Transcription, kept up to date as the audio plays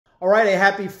All right, a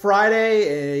happy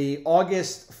Friday,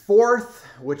 August 4th,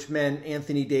 which meant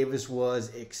Anthony Davis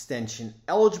was extension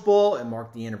eligible and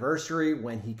marked the anniversary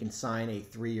when he can sign a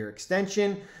 3-year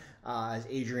extension. As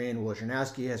Adrian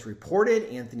Wojnarowski has reported,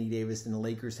 Anthony Davis and the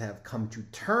Lakers have come to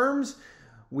terms.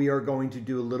 We are going to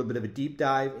do a little bit of a deep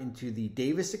dive into the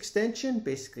Davis extension,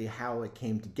 basically how it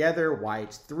came together, why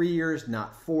it's 3 years,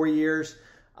 not 4 years,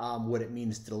 what it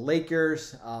means to the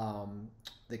Lakers,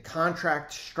 the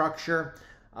contract structure.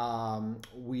 I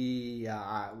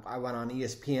went on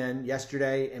ESPN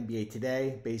yesterday, NBA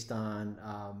Today, based on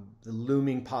the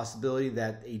looming possibility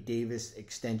that a Davis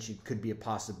extension could be a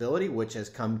possibility, which has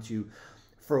come to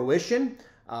fruition.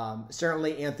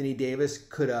 Certainly, Anthony Davis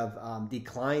could have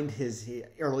declined his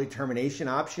early termination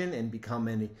option and become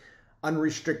an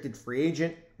unrestricted free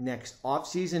agent next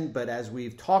offseason. But as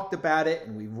we've talked about it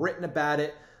and we've written about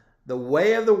it, the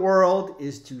way of the world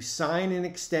is to sign an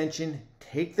extension,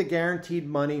 take the guaranteed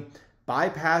money,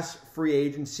 bypass free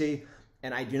agency,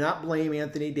 and I do not blame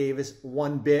Anthony Davis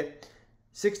one bit.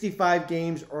 65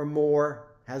 games or more,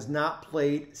 has not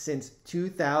played since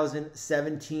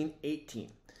 2017-18.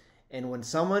 And when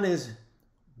someone is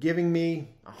giving me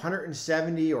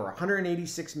 170 or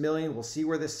 186 million, we'll see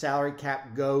where the salary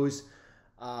cap goes,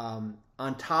 on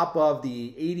top of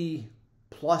the 80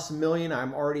 plus million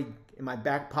I'm already in my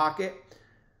back pocket,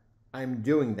 I'm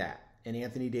doing that. And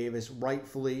Anthony Davis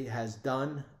rightfully has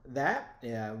done that,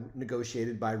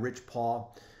 negotiated by Rich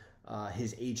Paul,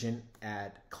 his agent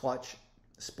at Clutch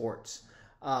Sports.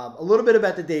 A little bit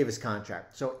about the Davis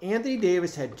contract. So Anthony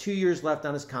Davis had 2 years left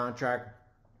on his contract.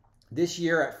 This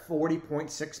year at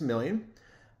 $40.6 million,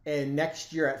 and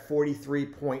next year at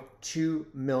 $43.2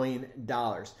 million.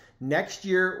 Next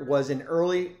year was an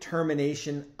early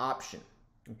termination option,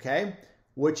 okay,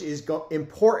 which is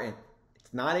important.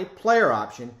 It's not a player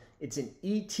option. It's an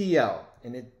ETO,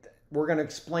 and we're going to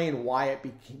explain why it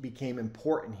became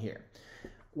important here.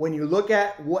 When you look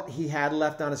at what he had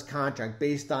left on his contract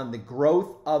based on the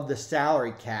growth of the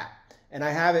salary cap, and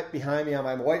I have it behind me on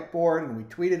my whiteboard, and we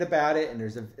tweeted about it, and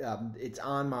there's it's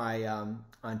on my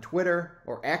on Twitter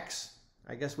or X,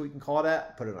 I guess we can call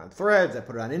that. I put it on Threads. I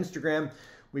put it on Instagram.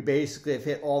 We basically have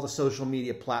hit all the social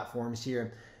media platforms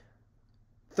here.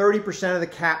 30% of the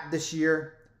cap this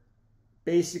year,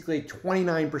 basically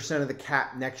 29% of the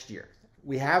cap next year.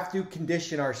 We have to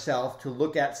condition ourselves to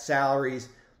look at salaries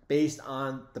based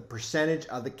on the percentage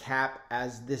of the cap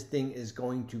as this thing is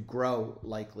going to grow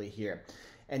likely here.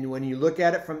 And when you look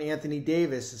at it from Anthony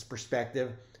Davis's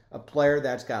perspective, a player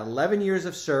that's got 11 years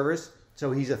of service,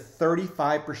 so he's a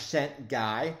 35%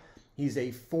 guy. He's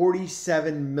a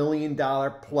 $47 million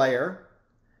player.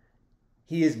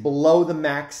 He is below the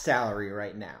max salary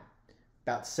right now,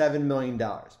 about $7 million.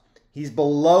 He's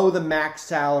below the max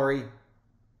salary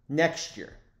next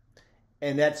year.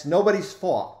 And that's nobody's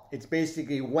fault. It's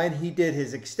basically when he did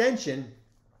his extension,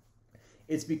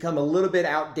 it's become a little bit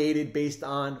outdated based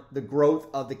on the growth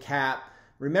of the cap.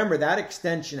 Remember, that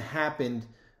extension happened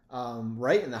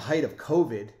right in the height of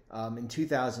COVID in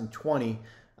 2020.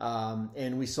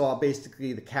 And we saw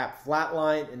basically the cap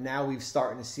flatline, and now we've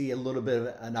starting to see a little bit of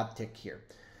an uptick here.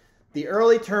 The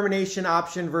early termination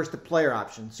option versus the player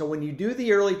option. So when you do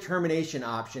the early termination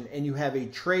option and you have a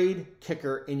trade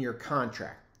kicker in your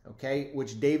contract, okay,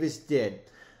 which Davis did,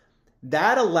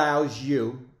 that allows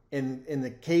you, in the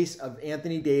case of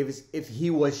Anthony Davis, if he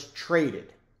was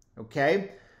traded,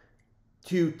 okay,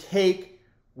 to take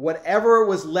whatever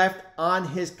was left on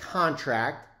his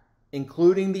contract,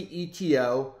 including the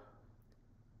ETO,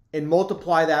 and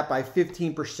multiply that by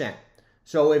 15%.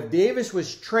 So if Davis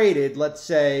was traded, let's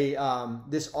say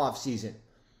this offseason,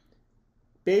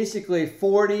 basically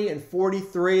 40 and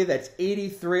 43, that's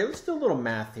 83. Let's do a little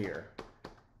math here.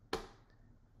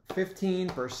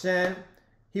 15%.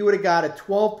 He would have got a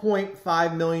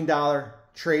 $12.5 million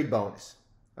trade bonus,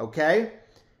 okay?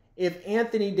 If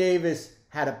Anthony Davis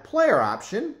had a player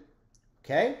option,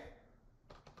 okay,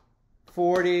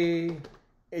 40,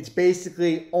 it's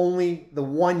basically only the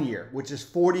 1 year, which is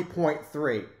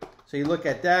 40.3. So you look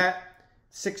at that,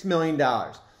 $6 million.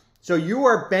 So you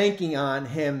are banking on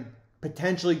him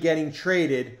potentially getting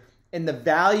traded, and the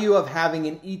value of having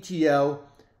an ETO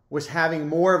was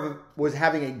having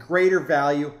a greater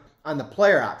value on the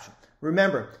player option.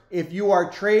 Remember, if you are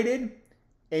traded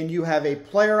and you have a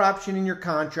player option in your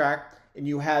contract and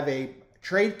you have a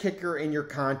trade kicker in your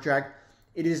contract,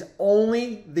 it is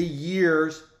only the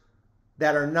years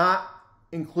that are not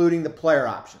including the player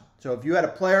option. So if you had a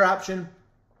player option,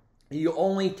 you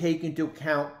only take into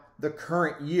account the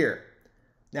current year.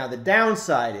 Now the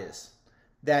downside is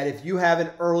that if you have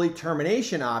an early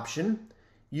termination option,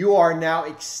 you are now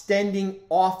extending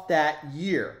off that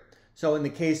year. So in the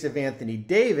case of Anthony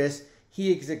Davis,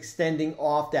 he is extending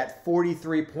off that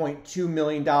 $43.2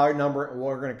 million number. And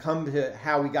we're going to come to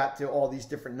how we got to all these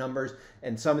different numbers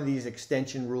and some of these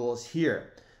extension rules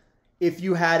here. If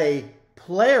you had a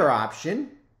player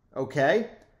option, okay,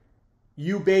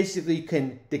 you basically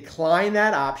can decline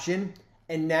that option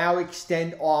and now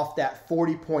extend off that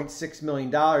 $40.6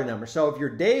 million number. So if you're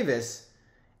Davis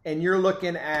and you're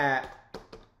looking at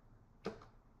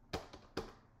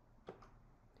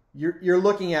you're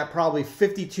looking at probably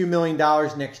 $52 million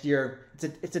next year.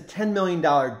 It's a $10 million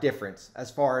difference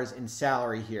as far as in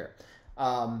salary here.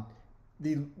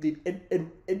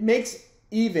 It makes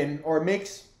even, or it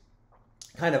makes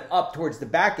kind of up towards the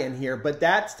back end here, but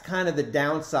that's kind of the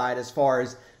downside as far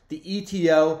as the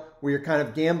ETO, where you're kind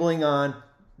of gambling on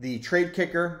the trade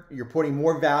kicker. You're putting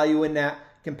more value in that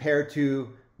compared to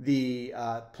the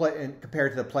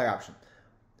player option.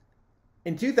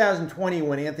 In 2020,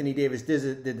 when Anthony Davis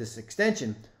did this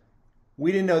extension,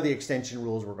 we didn't know the extension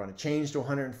rules were going to change to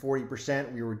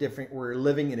 140%. We were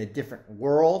living in a different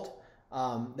world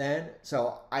then.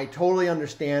 So I totally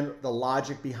understand the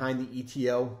logic behind the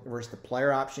ETO versus the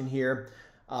player option here.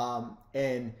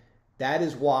 And that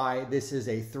is why this is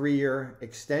a 3-year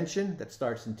extension that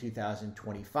starts in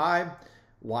 2025,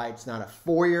 why it's not a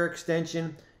 4-year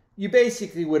extension. You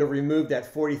basically would have removed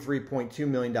that $43.2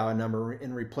 million number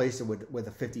and replaced it with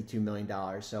a $52 million.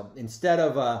 So instead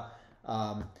of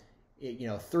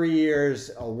 3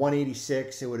 years,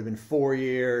 186, it would have been 4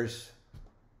 years,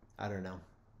 I don't know,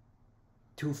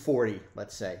 240,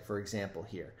 let's say, for example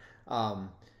here. How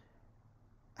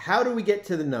do we get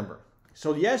to the number?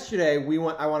 So yesterday I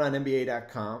went on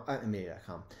NBA.com,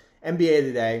 NBA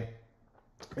Today,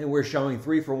 and we're showing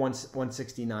 3 for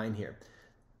 169 here.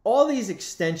 All these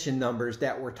extension numbers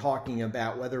that we're talking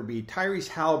about, whether it be Tyrese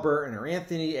Halliburton or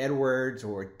Anthony Edwards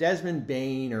or Desmond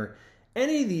Bane or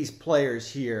any of these players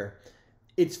here,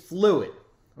 it's fluid,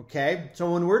 okay?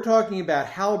 So when we're talking about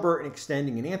Halliburton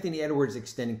extending and Anthony Edwards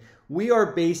extending, we are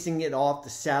basing it off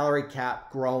the salary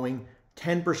cap growing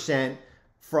 10%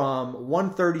 from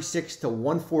 136 to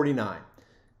 149.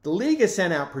 The league has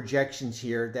sent out projections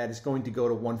here that is going to go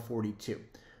to 142.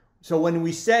 So when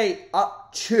we say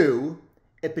up to,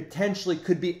 it potentially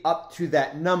could be up to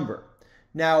that number.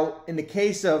 Now, in the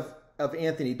case of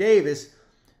Anthony Davis,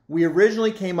 we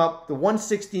originally came up, the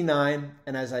 169,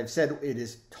 and as I've said, it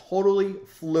is totally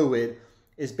fluid,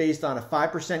 is based on a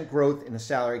 5% growth in the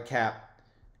salary cap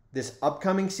this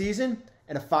upcoming season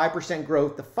and a 5%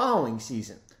 growth the following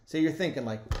season. So you're thinking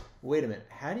like, wait a minute,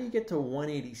 how do you get to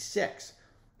 186?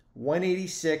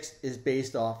 186 is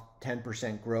based off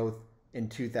 10% growth in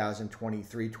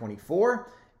 2023-24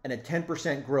 and a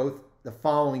 10% growth the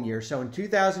following year. So in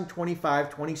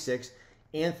 2025-26,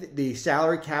 the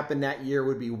salary cap in that year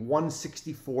would be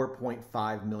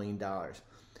 $164.5 million.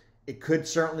 It could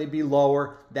certainly be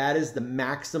lower. That is the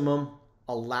maximum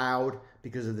allowed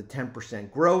because of the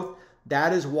 10% growth.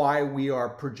 That is why we are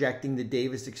projecting the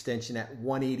Davis extension at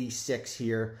 186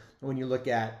 here. When you look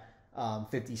at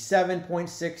 57.6,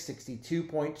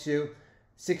 62.2,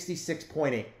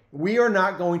 66.8. We are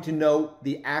not going to know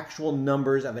the actual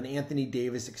numbers of an Anthony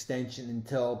Davis extension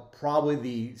until probably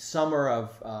the summer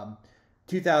of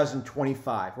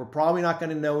 2025. We're probably not going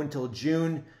to know until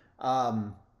June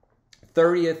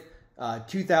 30th,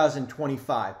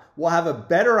 2025. We'll have a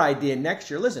better idea next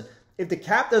year. Listen, if the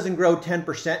cap doesn't grow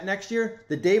 10% next year,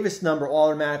 the Davis number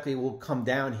automatically will come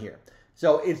down here.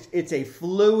 So it's a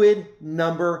fluid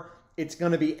number. It's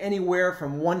going to be anywhere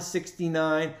from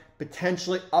 169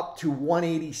 potentially up to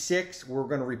 186. We're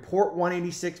going to report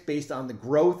 186 based on the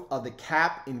growth of the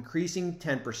cap increasing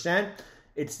 10%.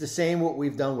 It's the same what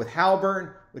we've done with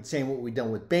Halliburton. It's the same what we've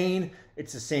done with Bane.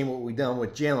 It's the same what we've done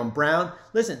with Jaylen Brown.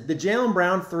 Listen, the Jaylen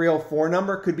Brown 304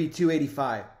 number could be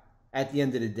 285 at the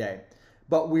end of the day.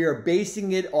 But we are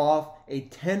basing it off a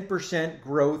 10%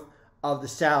 growth of the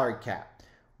salary cap.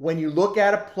 When you look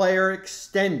at a player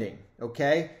extending,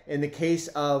 okay, in the case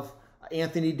of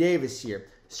Anthony Davis here,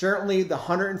 certainly the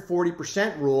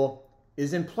 140% rule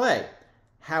is in play.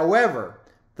 However,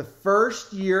 the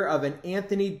first year of an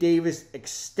Anthony Davis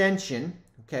extension,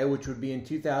 okay, which would be in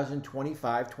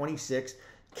 2025-26,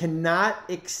 cannot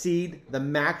exceed the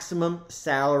maximum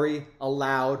salary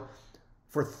allowed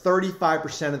for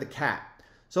 35% of the cap.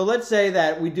 So let's say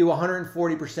that we do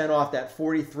 140% off that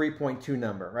 43.2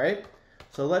 number, right?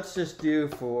 So let's just do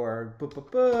for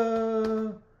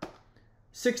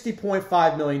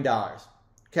 $60.5 million,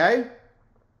 okay?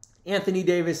 Anthony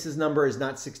Davis's number is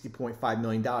not $60.5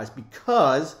 million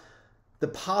because the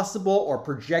possible or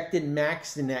projected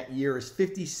max in that year is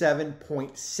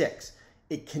 57.6.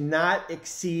 It cannot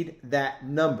exceed that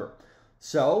number.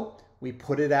 So we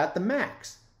put it at the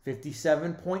max,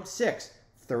 57.6.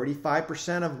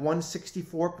 35% of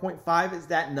 164.5 is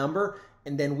that number,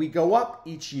 and then we go up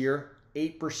each year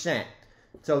 8%.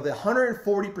 So the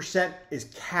 140% is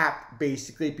capped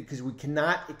basically because we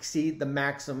cannot exceed the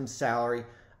maximum salary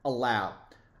allowed.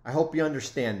 I hope you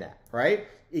understand that, right?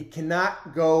 It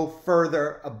cannot go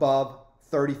further above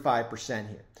 35%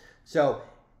 here. So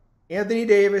Anthony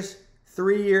Davis,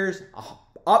 3 years,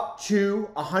 up to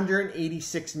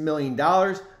 $186 million.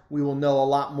 We will know a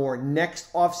lot more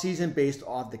next offseason based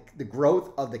on the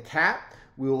growth of the cap.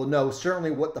 We will know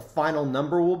certainly what the final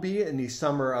number will be in the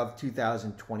summer of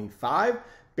 2025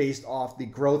 based off the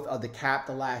growth of the cap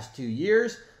the last 2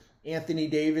 years. Anthony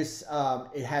Davis,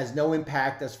 it has no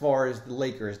impact as far as the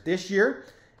Lakers this year.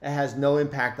 It has no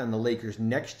impact on the Lakers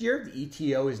next year. The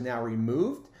ETO is now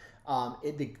removed.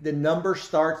 The number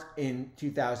starts in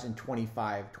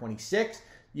 2025-26.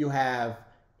 You have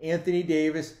Anthony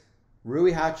Davis,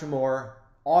 Rui Hachimura,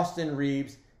 Austin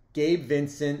Reeves, Gabe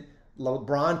Vincent.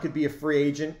 LeBron could be a free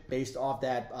agent based off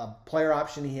that player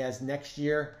option he has next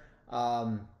year.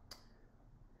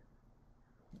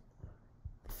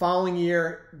 Following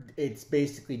year, it's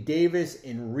basically Davis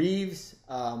and Reeves,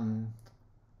 Jalen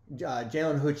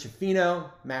Hood-Schifino,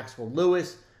 Maxwell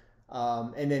Lewis.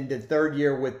 And then the third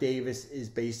year with Davis is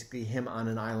basically him on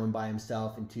an island by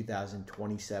himself in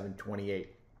 2027-28.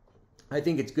 I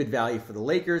think it's good value for the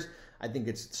Lakers. I think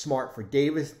it's smart for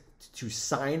Davis to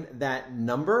sign that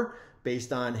number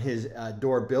based on his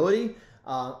durability.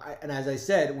 And as I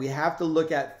said, we have to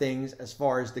look at things as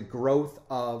far as the growth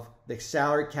of the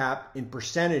salary cap in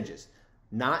percentages,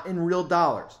 not in real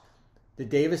dollars. The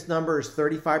Davis number is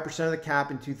 35% of the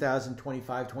cap in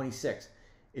 2025-26.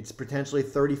 It's potentially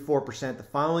 34% the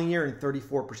following year and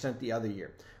 34% the other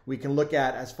year. We can look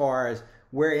at as far as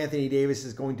where Anthony Davis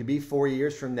is going to be 4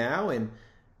 years from now, and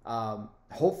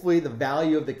hopefully the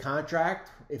value of the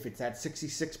contract, if it's at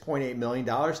 $66.8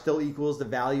 million, still equals the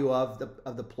value of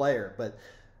the player. But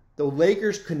the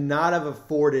Lakers could not have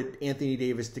afforded Anthony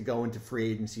Davis to go into free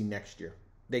agency next year.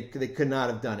 They could not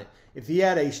have done it. If he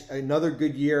had another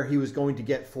good year, he was going to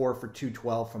get 4 for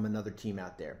 $212 from another team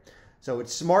out there. So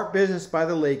it's smart business by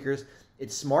the Lakers.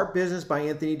 It's smart business by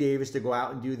Anthony Davis to go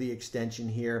out and do the extension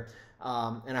here.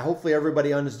 And hopefully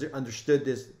everybody understood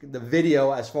the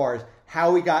video as far as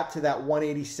how we got to that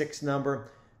 186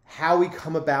 number, how we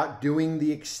come about doing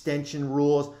the extension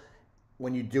rules.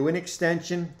 When you do an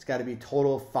extension, it's got to be a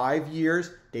total of 5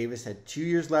 years. Davis had 2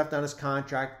 years left on his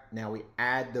contract. Now we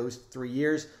add those 3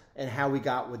 years and how we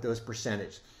got with those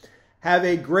percentages. Have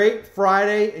a great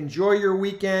Friday. Enjoy your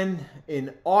weekend.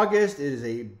 In August, it is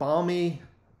a balmy,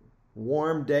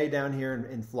 warm day down here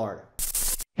in Florida.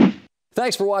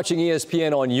 Thanks for watching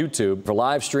ESPN on YouTube. For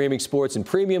live streaming sports and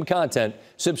premium content,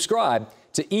 subscribe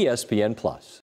to ESPN+.